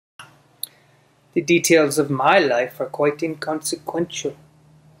The details of my life are quite inconsequential.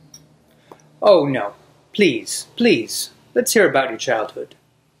 Oh no, please, please, let's hear about your childhood.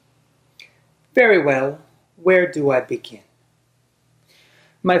 Very well, where do I begin?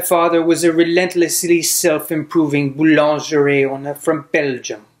 My father was a relentlessly self-improving boulangerie owner from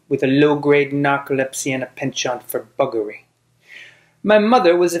Belgium, with a low-grade narcolepsy and a penchant for buggery. My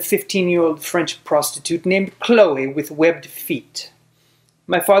mother was a 15-year-old French prostitute named Chloe with webbed feet.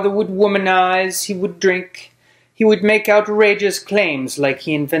 My father would womanize, he would drink, he would make outrageous claims like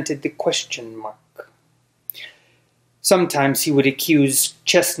he invented the question mark. Sometimes he would accuse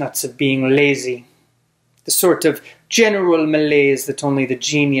chestnuts of being lazy, the sort of general malaise that only the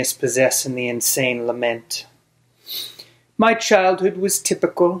genius possess and the insane lament. My childhood was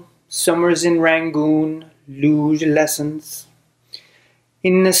typical: summers in Rangoon, luge lessons.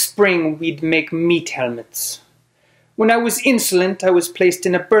 In the spring we'd make meat helmets. When I was insolent, I was placed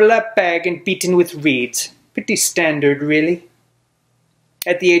in a burlap bag and beaten with reeds. Pretty standard, really.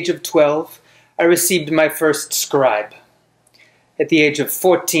 At the age of 12, I received my first scribe. At the age of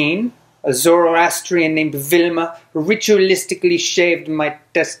 14, a Zoroastrian named Vilma ritualistically shaved my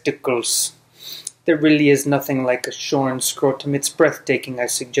testicles. There really is nothing like a shorn scrotum. It's breathtaking. I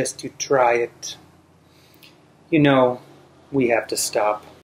suggest you try it. You know, we have to stop.